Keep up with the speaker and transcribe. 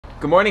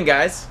Good morning,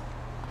 guys.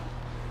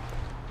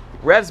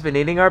 Rev's been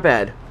eating our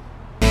bed.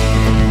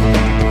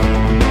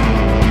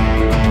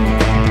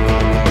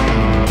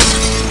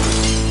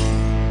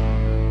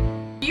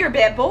 You're a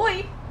bad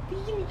boy.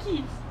 Give me a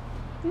kiss.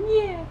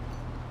 Yeah.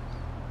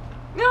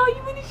 No,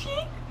 you want a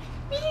shake?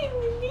 Yeah,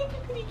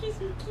 everybody gives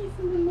me a kiss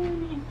in the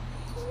morning.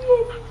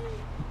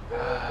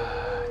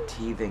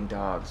 Teething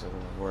dogs are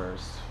the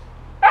worst.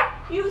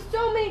 You have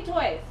so many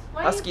toys.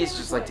 Why Huskies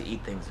just like to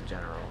eat things in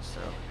general, so.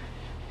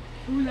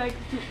 Who likes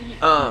to eat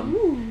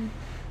food?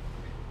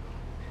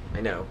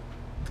 I know.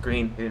 It's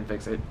green. They didn't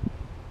fix it.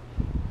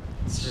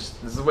 It's just,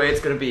 this is the way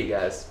it's gonna be,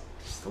 guys.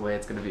 Just the way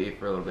it's gonna be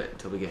for a little bit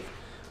until we get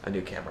a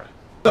new camera.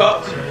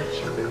 Oh.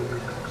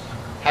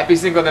 Happy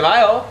Cinco de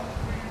Mayo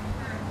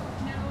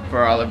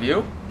for all of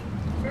you.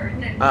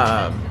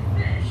 I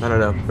don't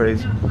know,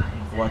 everybody's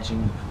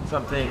watching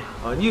something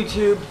on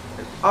YouTube.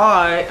 And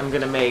I am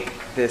gonna make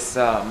this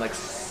like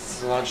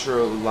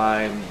cilantro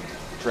lime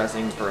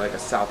dressing for like a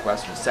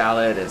southwestern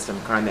salad and some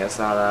carne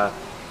asada.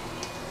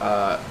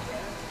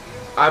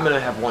 I'm gonna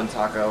have one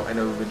taco. I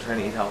know we've been trying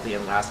to eat healthy,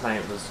 and last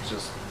night was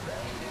just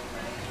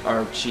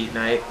our cheat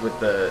night with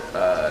the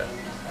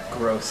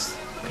gross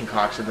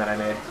concoction that I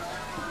made.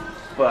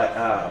 But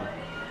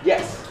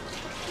yes,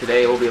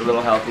 today will be a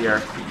little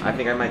healthier. I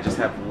think I might just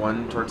have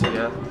one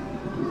tortilla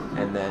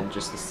and then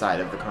just the side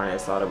of the carne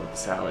asada with the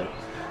salad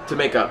to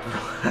make up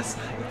for last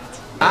night.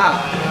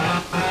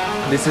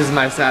 This is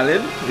my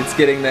salad. It's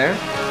getting there.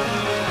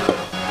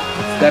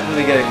 It's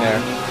definitely getting there.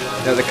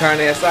 Now the carne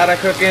asada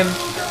cooking.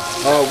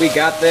 Oh, we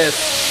got this.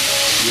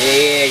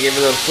 Yeah, give it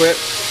a little flip.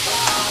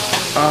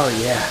 Oh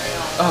yeah.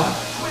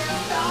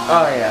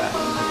 Oh yeah.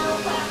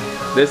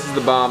 This is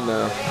the bomb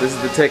though. This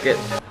is the ticket.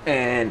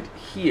 And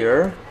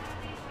here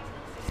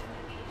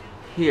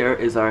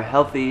is our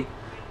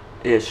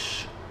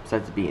healthy-ish,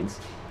 besides the beans,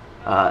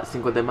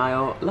 Cinco de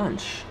Mayo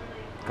lunch.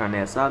 Carne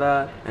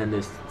asada and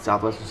this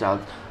southwestern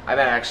salad. I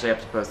might actually have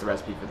to post the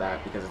recipe for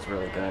that because it's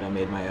really good. I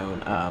made my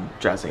own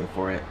dressing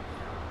for it.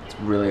 It's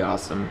really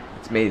awesome.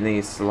 It's made in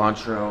these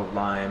cilantro,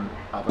 lime,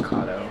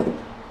 avocado.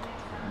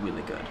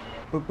 Really good.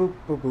 Boop, boop,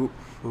 boop, boop,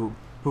 boop,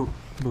 boop,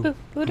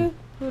 boop,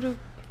 boop,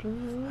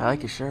 boop. I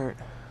like your shirt.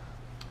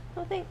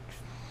 Oh, thanks.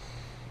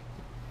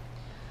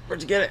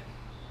 Where'd you get it?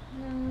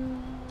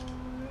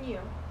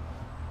 You.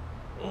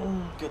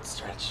 Good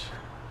stretch.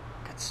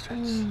 Good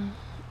stretch.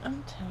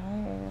 I'm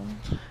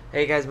tired.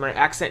 Hey guys, my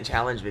accent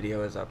challenge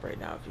video is up right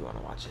now if you want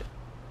to watch it.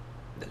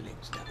 The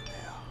link's down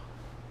there.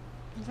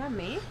 Is that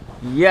me?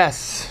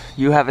 Yes,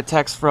 you have a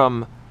text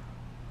from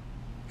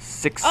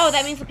 6. Oh,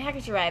 that means the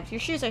package arrived. Your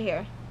shoes are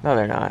here. No,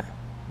 they're not.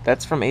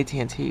 That's from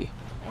AT&T.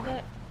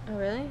 Oh,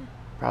 really?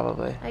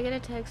 Probably. I get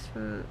a text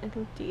from, I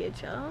think,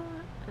 DHL.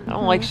 I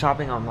don't like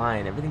shopping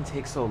online. Everything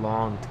takes so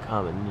long to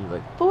come, and you're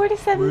like 4 to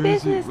 7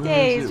 business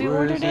days. We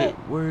ordered it.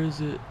 Where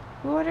is it?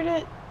 We ordered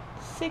it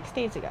 6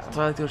 days ago.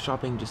 So I like to go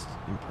shopping just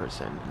in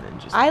person, and then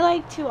just. I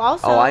like to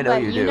also. Oh, I know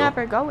but you you do.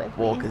 never go with me.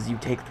 Well, because you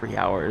take 3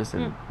 hours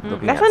and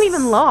looking That's at not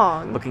even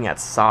long. Looking at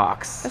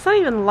socks. That's not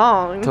even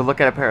long. To look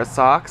at a pair of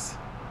socks,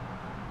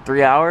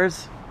 3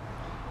 hours.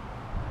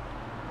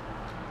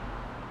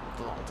 It's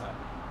a long time.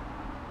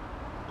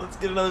 Let's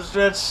get another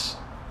stretch.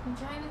 I'm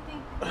trying to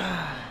think.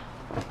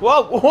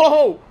 Whoa,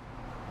 whoa.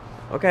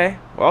 Okay,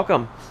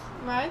 welcome.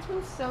 Mine's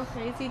been so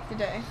crazy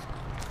today.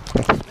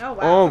 Oh wow.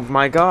 Oh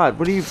my God,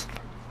 what are you?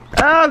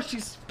 Ow, she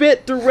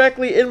spit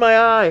directly in my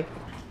eye.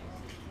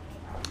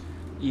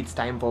 It's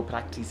time for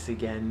practice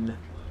again.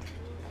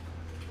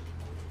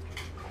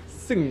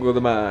 Cinco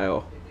de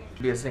Mayo.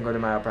 Be a Cinco de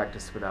Mayo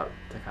practice without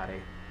Tecate.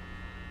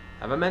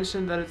 Have I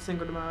mentioned that it's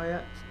Cinco de Mayo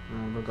yet? I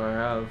don't think I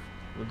have.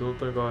 I don't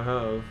think I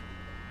have.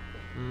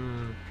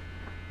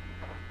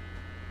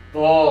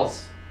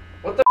 Balls.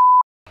 What the?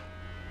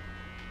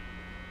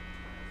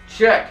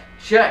 Check.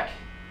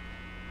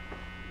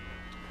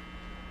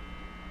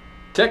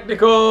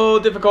 Technical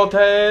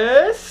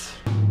difficulties.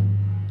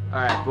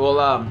 Alright,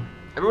 well,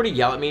 everybody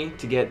yell at me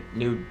to get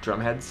new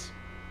drum heads,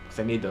 because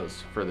I need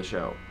those for the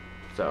show.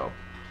 So,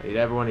 I need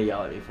everyone to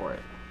yell at me for it.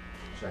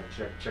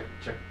 Check.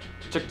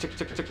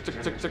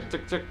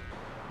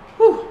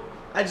 Whew,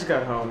 I just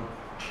got home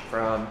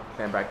from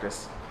band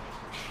practice.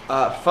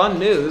 Fun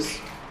news.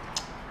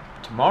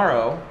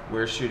 Tomorrow,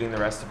 we're shooting the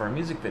rest of our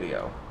music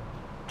video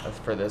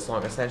for this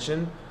long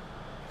ascension.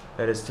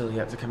 That is still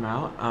yet to come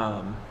out.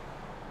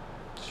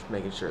 Just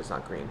making sure it's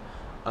not green,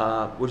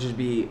 which would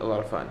be a lot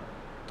of fun.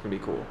 It's gonna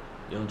be cool.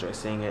 You'll enjoy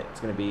seeing it. It's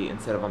gonna be,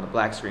 instead of on the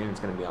black screen, it's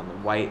gonna be on the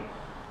white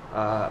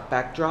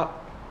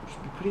backdrop, which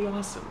would be pretty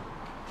awesome.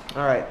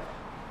 All right,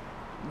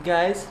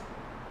 guys,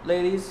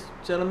 ladies,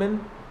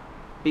 gentlemen,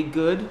 be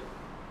good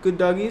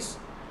doggies.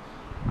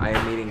 I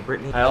am meeting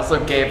Brittany. I also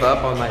gave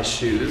up on my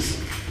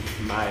shoes,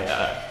 my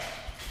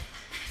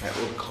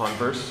old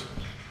Converse,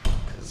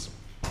 because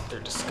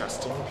they're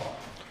disgusting.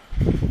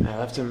 I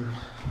left them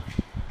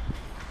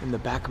in the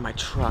back of my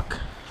truck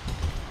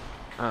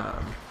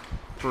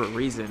for a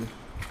reason,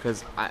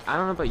 because I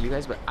don't know about you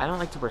guys, but I don't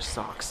like to wear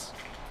socks.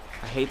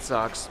 I hate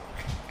socks,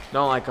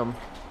 don't like them.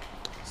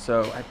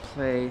 So I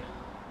play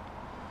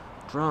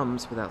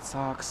drums without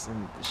socks,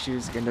 and the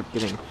shoes end up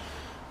getting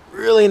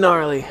really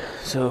gnarly.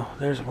 So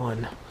there's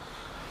one.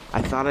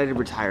 I thought I'd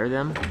retire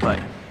them, but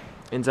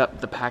ends up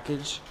the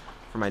package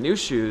for my new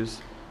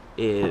shoes,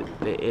 it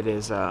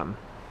is in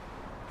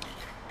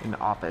the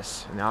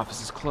office, and the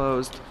office is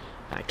closed,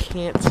 and I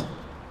can't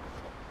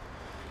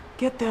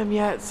get them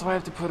yet, so I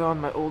have to put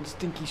on my old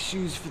stinky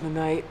shoes for the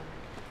night.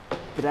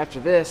 But after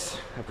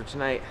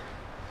tonight,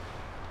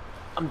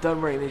 I'm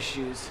done wearing these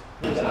shoes.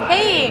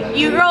 Hey,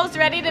 you girls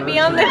ready to be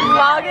on the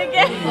vlog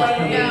again?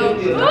 No,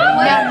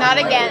 not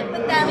again.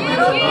 With that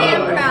little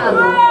camera.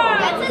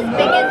 That's as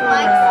big as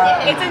my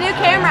stick. It's a new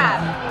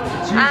camera.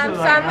 So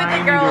I'm with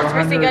the girls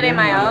for CINCO De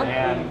Mayo,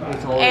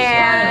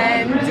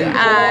 and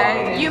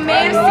you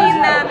may have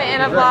seen them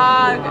in a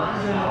vlog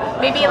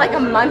maybe like a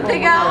month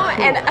ago,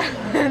 and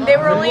they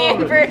were only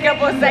in for a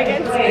couple of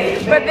seconds,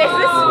 but this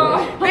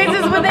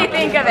is what they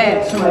think of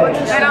it.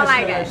 They don't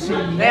like it.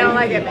 They don't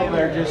like it, baby.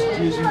 They're just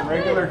using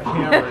regular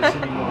cameras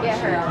anymore.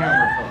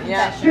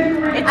 Yeah.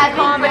 It's a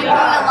comedy. A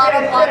lot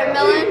of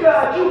watermelon,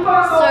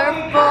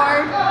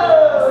 surfboard.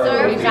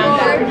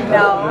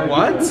 No.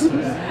 What?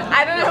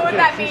 I don't know what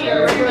that means.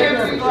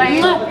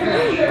 Explain.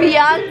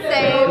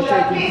 Beyonce.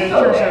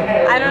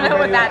 I don't know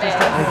what that is.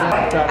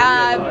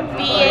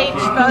 BH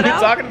photo. You're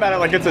talking about it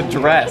like it's a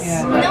dress.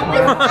 I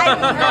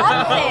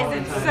love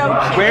this. It's so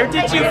cute. Where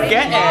did you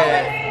get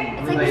it?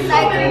 It's like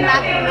cycling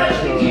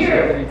macaroni.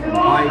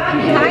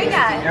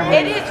 Kinda.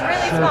 It is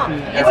really small.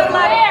 It's a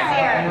lot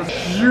easier.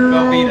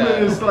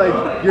 Blvd is like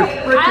you're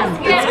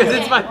freaking.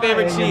 It's my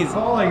favorite cheese.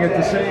 Falling at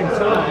the same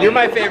time. You're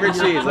my favorite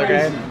cheese,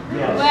 okay?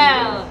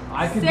 Well,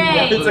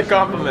 It's a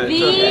compliment.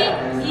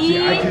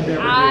 V-E-I-L-D.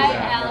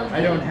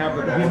 I don't have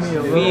it.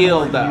 Give me a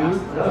little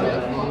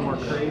Blvd. more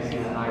crazy.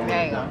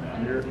 There you go.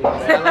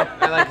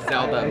 I like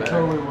Zelda better.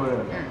 Totally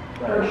would.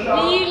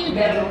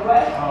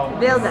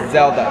 Vilda.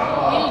 Zelda.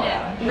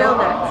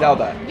 Vilda.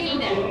 Zelda.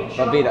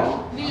 Blvd.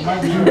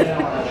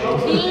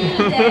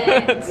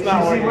 It's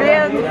not working.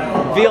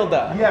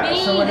 Vilda.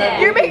 Yeah. So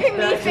You're making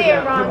me say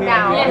it wrong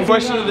now.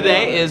 Question of the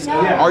day is,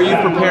 are you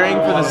preparing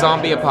for the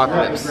zombie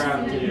apocalypse?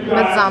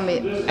 What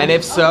zombie? And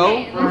if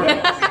so,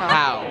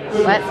 how?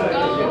 What?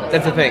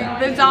 That's a thing.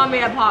 The zombie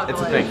It's a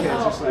apocalypse.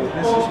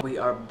 thing. We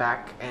are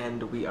back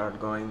and we are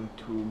going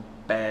to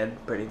bed.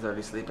 Brittany's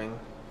already sleeping.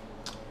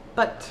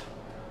 But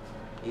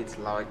it's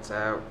lights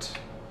out.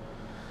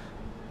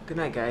 Good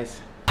night,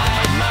 guys.